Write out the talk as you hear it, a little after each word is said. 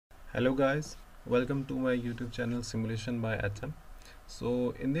Hello guys, welcome to my YouTube channel Simulation by Atom.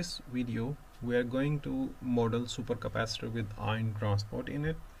 So in this video we are going to model supercapacitor with ion transport in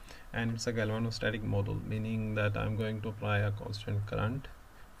it, and it's a galvanostatic model, meaning that I'm going to apply a constant current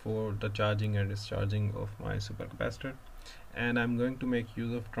for the charging and discharging of my supercapacitor, and I'm going to make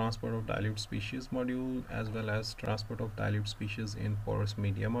use of transport of dilute species module as well as transport of dilute species in porous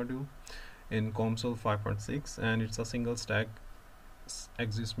media module in COMSOL 5.6, and it's a single stack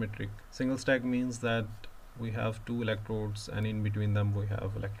axisymmetric. Single stack means that we have two electrodes and in between them we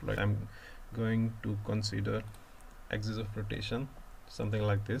have electrolyte. I'm going to consider axis of rotation, something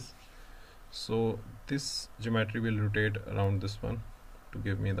like this. So this geometry will rotate around this one to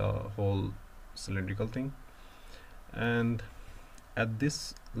give me the whole cylindrical thing, and at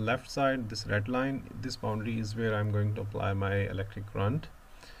this left side, this red line, this boundary is where I'm going to apply my electric current,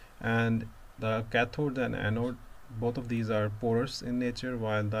 and the cathode and anode, both of these are porous in nature,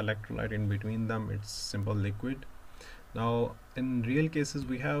 while the electrolyte in between them, it's simple liquid. Now in real cases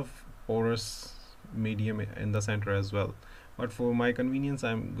we have porous medium in the center as well, but for my convenience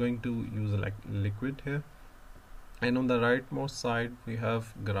I'm going to use like liquid here. And on the rightmost side we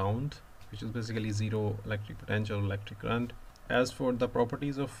have ground, which is basically zero electric potential, electric current. As for the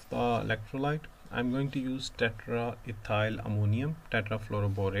properties of the electrolyte, I'm going to use tetraethyl ammonium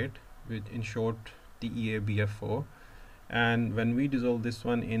tetrafluoroborate, which in short TEABF4, and when we dissolve this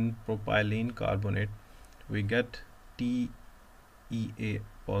one in propylene carbonate we get TEA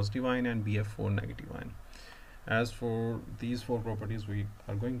positive ion and BF4 negative ion. As for these four properties, we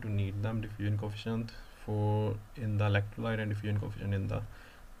are going to need them: diffusion coefficient for in the electrolyte and diffusion coefficient in the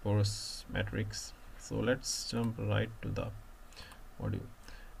porous matrix. So let's jump right to the module.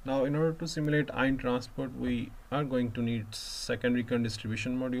 Now in order to simulate ion transport, we are going to need secondary current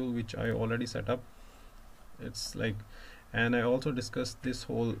distribution module, which I already set up. It's like, and I also discussed this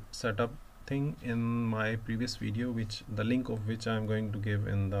whole setup thing in my previous video, which the link of which I'm going to give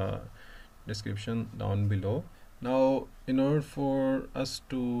in the description down below. Now in order for us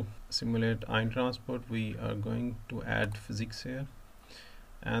to simulate ion transport, we are going to add physics here,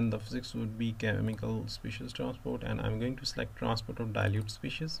 and the physics would be chemical species transport, and I'm going to select transport of dilute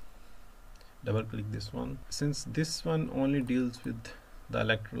species. Double click this one. Since this one only deals with the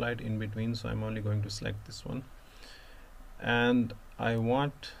electrolyte in between, so I'm only going to select this one, and I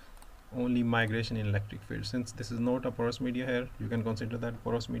want only migration in electric field. Since this is not a porous media here, you can consider that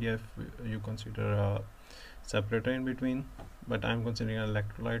porous media if you consider a separator in between, but I'm considering an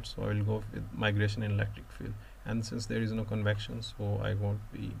electrolyte, so I will go with migration in electric field. And since there is no convection, so I won't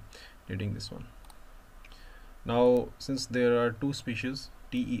be needing this one. Now since there are two species,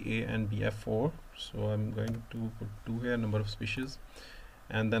 TEA and BF4, so I'm going to put 2 here, number of species,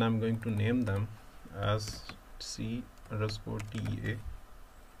 and then I'm going to name them as C underscore TEA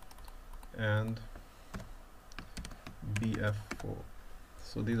and BF4.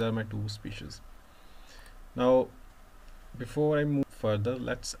 So these are my two species. Now before I move further,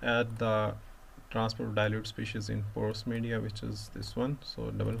 let's add the transport of dilute species in porous media, which is this one.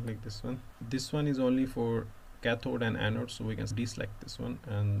 So double click this one. This one is only for cathode and anode, so we can deselect this one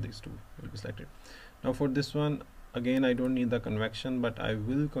and these two will be selected. Now for this one, again I don't need the convection, but I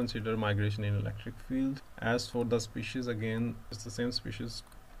will consider migration in electric field. As for the species, again it's the same species,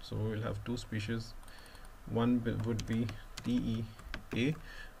 so we'll have two species. One would be TEA.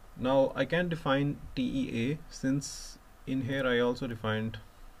 Now I can define TEA, since in here I also defined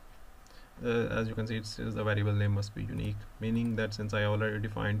as you can see, it says the variable name must be unique, meaning that since I already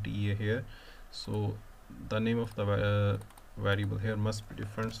defined TEA here, so the name of the variable here must be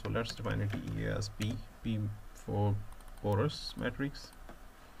different. So let's define a TEA as P for porous matrix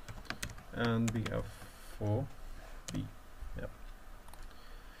and BF for B. Yep.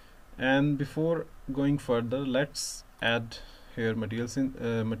 And before going further, let's add here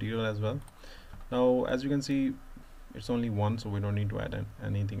material as well. Now as you can see, it's only one, so we don't need to add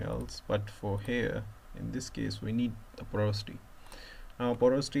anything else, but for here in this case we need the porosity. Now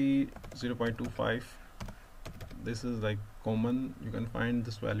porosity 0.25, this is like common, you can find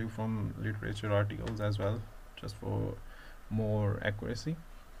this value from literature articles as well, just for more accuracy,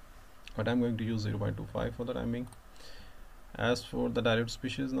 but I'm going to use 0.25 for the time being. As for the dilute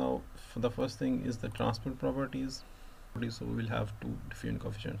species, now for the first thing is the transport properties, so we will have two diffusion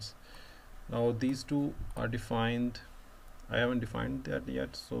coefficients. Now these two are defined, I haven't defined that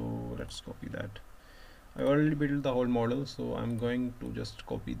yet, so let's copy that. I already built the whole model, so I'm going to just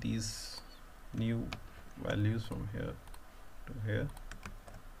copy these new values from here to here.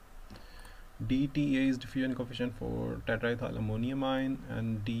 DTA is diffusion coefficient for tetraethyl ammonium ion,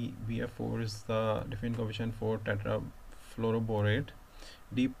 and DBF4 is the diffusion coefficient for tetrafluoroborate,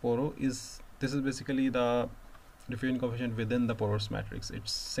 deep poro is, this is basically the diffusion coefficient within the porous matrix.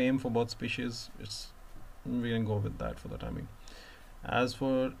 It's same for both species. We can go with that for the timing. As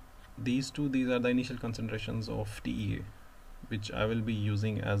for these two, these are the initial concentrations of TEA, which I will be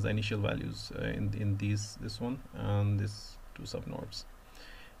using as the initial values in this one and this two subnodes.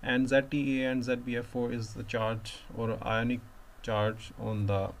 And ZTA and ZBF4 is the charge or ionic charge on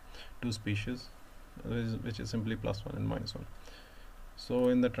the two species, which is simply +1 and -1. So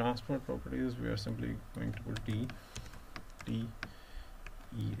in the transport properties, we are simply going to put TEA,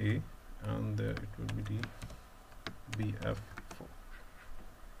 and there it will be DBF4.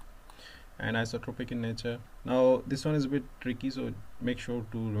 And isotropic in nature. Now this one is a bit tricky, so make sure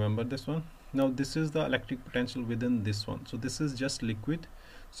to remember this one. Now this is the electric potential within this one. So this is just liquid,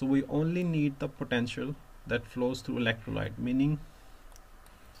 so we only need the potential that flows through electrolyte, meaning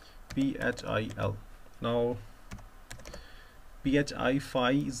PHIL. Now PHI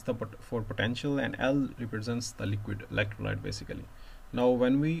phi is the for potential, and L represents the liquid electrolyte basically. Now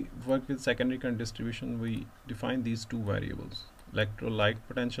when we work with secondary current distribution, we define these two variables, electrolyte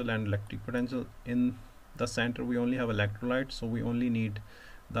potential and electric potential. In the center we only have electrolyte, so we only need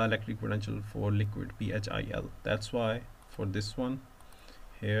the electric potential for liquid, PHIL. That's why for this one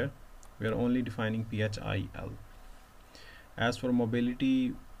here we are only defining PHIL. As for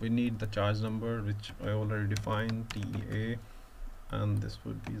mobility, we need the charge number, which I already defined, TEA, and this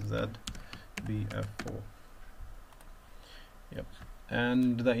would be ZBF4. Yep.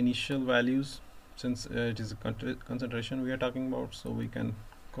 And the initial values, since it is a concentration we are talking about, so we can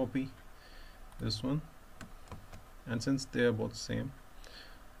copy this one, and since they are both same,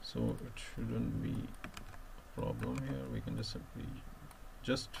 so it shouldn't be a problem here. We can just simply,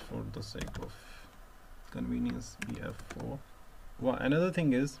 just for the sake of convenience, BF4. Well, another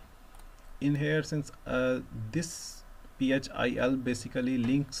thing is in here, since this PHIL basically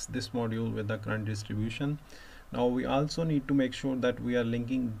links this module with the current distribution, now we also need to make sure that we are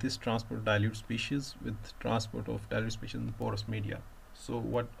linking this transport dilute species with transport of dilute species in porous media.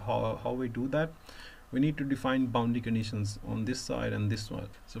 So how we do that? We need to define boundary conditions on this side and this one.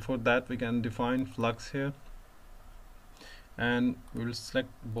 So for that we can define flux here, and we will select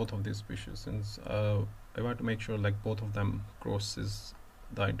both of these species, since I want to make sure like both of them crosses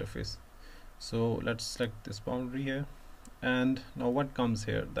the interface. So let's select this boundary here, and now what comes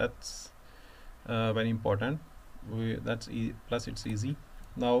here, that's very important. Plus it's easy.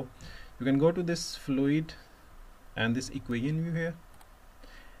 Now you can go to this fluid and this equation view here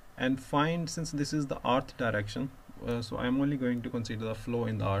and find, since this is the earth direction, so I'm only going to consider the flow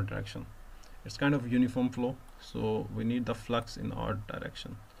in the earth direction. It's kind of uniform flow, so we need the flux in earth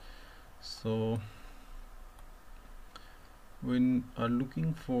direction. So we are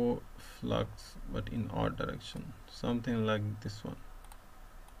looking for flux but in earth direction, something like this one.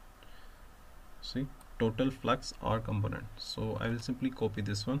 See, total flux R component. So I will simply copy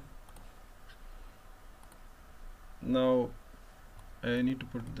this one. Now I need to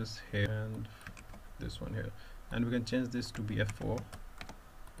put this here and this one here, and we can change this to BF4.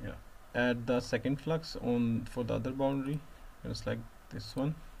 Yeah. Add the second flux on for the other boundary, and select this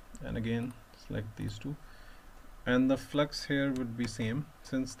one, and again select these two, and the flux here would be same,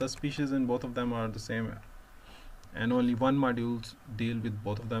 since the species in both of them are the same and only one modules deal with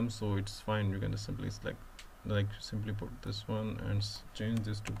both of them, so it's fine. You can just simply select, like simply put this one and change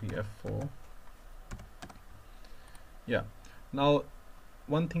this to BF4. Yeah. Now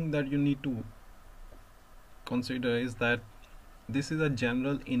one thing that you need to consider is that this is a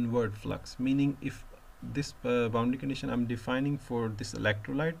general inward flux, meaning if this boundary condition I'm defining for this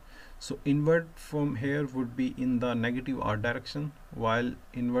electrolyte, so inward from here would be in the negative R direction, while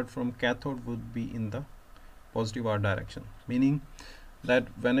inward from cathode would be in the positive R direction, meaning that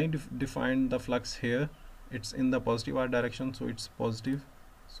when I define the flux here, it's in the positive R direction, so it's positive,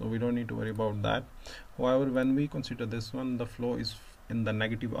 so we don't need to worry about that. However, when we consider this one, the flow is in the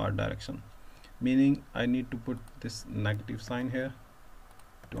negative R direction, meaning I need to put this negative sign here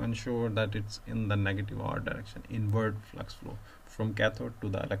to ensure that it's in the negative R direction, inward flux flow from cathode to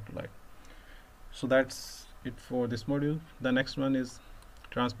the electrolyte. So that's it for this module. The next one is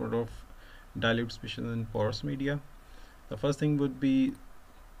transport of dilute species in porous media. The first thing would be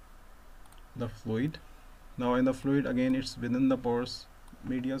the fluid. Now in the fluid, again it's within the porous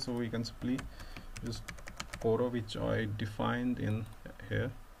media, so we can simply use poro, which I defined in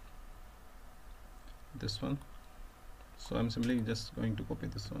here, this one. So I'm simply just going to copy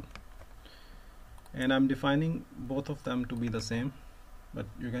this one, and I'm defining both of them to be the same, but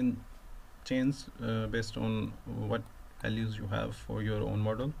you can change based on what values you have for your own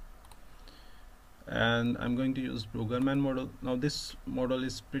model. and I'm going to use Brueggermann model. Now this model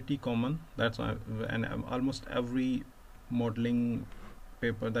is pretty common, that's why, and almost every modeling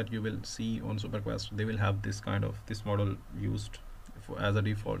paper that you will see on supercapacitor, they will have this model used as a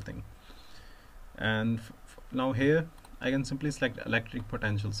default thing. And now here I can simply select electric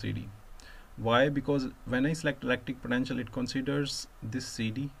potential CD. Why? Because when I select electric potential, it considers this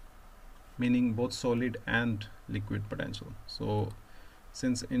CD, meaning both solid and liquid potential. So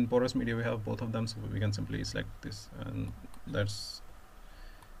since in porous media we have both of them, so we can simply select this, and that's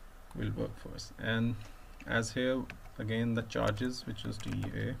will work for us. And as here again the charges, which is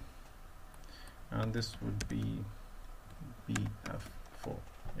DA, and this would be BF4.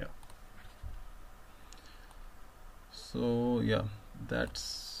 Yeah, so yeah,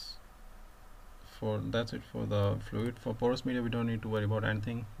 that's it for the fluid. For porous media we don't need to worry about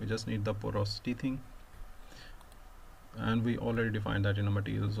anything, we just need the porosity thing, and we already defined that in a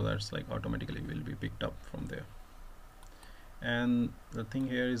material, so that's like automatically will be picked up from there. And the thing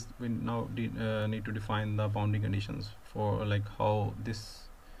here is we now need to define the boundary conditions for like how this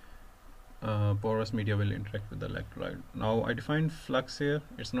porous media will interact with the electrolyte. Now I defined flux here.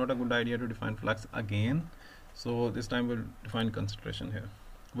 It's not a good idea to define flux again, so this time we'll define concentration here.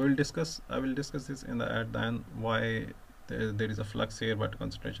 I will discuss this in the at the end, why there is a flux here but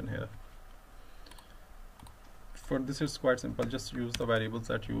concentration here. For this it's quite simple, just use the variables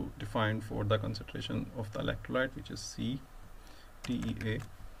that you defined for the concentration of the electrolyte, which is C TEA,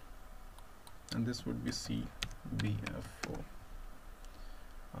 and this would be CBF4.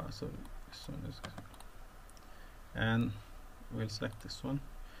 So this one is, and we'll select this one,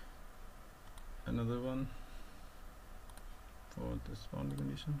 another one for this boundary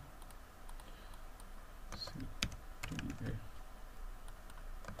condition, CTEA.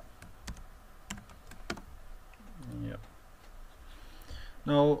 Yeah.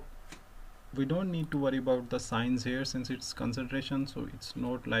 Now we don't need to worry about the signs here since it's concentration, so it's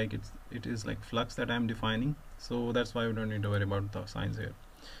not like it is like flux that I'm defining, so that's why we don't need to worry about the signs here.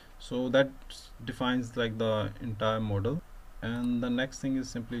 So that defines like the entire model, and the next thing is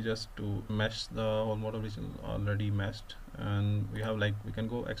simply just to mesh the whole model, which is already meshed, and we have like we can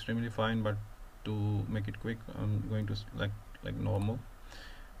go extremely fine, but to make it quick I'm going to select like normal,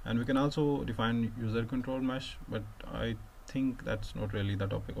 and we can also define user control mesh, but I think that's not really the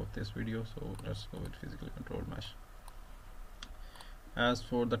topic of this video, so let's go with physically controlled mesh. As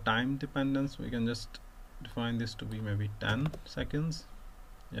for the time dependence, we can just define this to be maybe 10 seconds.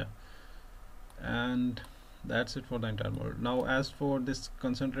 Yeah, and that's it for the entire model. Now as for this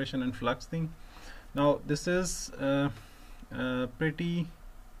concentration and flux thing, now this is pretty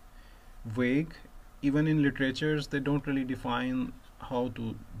vague. Even in literatures they don't really define how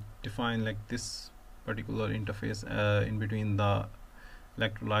to define like this particular interface in between the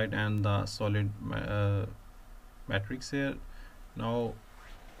electrolyte and the solid matrix here. Now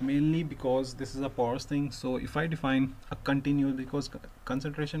mainly because this is a porous thing, so if I define a continuous, because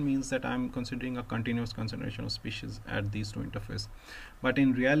concentration means that I'm considering a continuous concentration of species at these two interfaces, but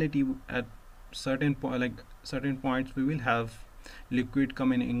in reality at certain points we will have liquid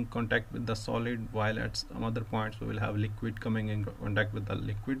coming in contact with the solid, while at some other points we will have liquid coming in contact with the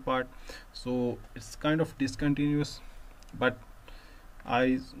liquid part, so it's kind of discontinuous. But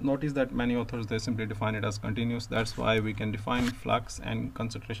I noticed that many authors they simply define it as continuous, that's why we can define flux and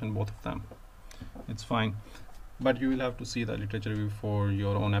concentration, both of them, it's fine. But you will have to see the literature review for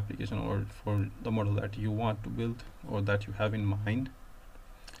your own application or for the model that you want to build or that you have in mind.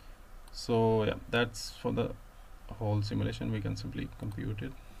 So yeah, that's for the whole simulation, we can simply compute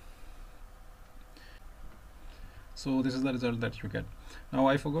it. So this is the result that you get. Now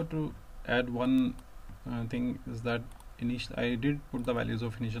I forgot to add one thing, is that I did put the values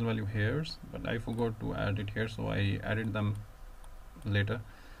of initial value here, but I forgot to add it here, so I added them later.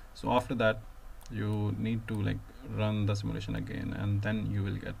 So after that you need to like run the simulation again, and then you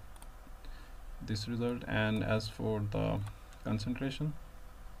will get this result. And as for the concentration,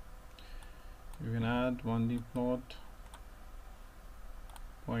 you can add 1D plot,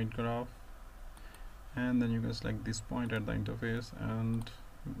 point graph, and then you can select this point at the interface and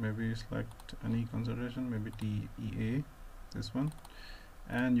maybe select any concentration, maybe TEA, this one,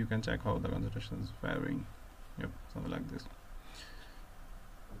 and you can check how the concentration is varying. Yep, something like this.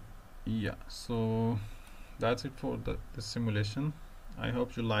 Yeah, so that's it for this simulation. I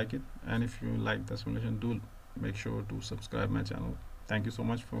hope you like it, and if you like the simulation, do make sure to subscribe my channel. Thank you so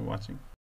much for watching.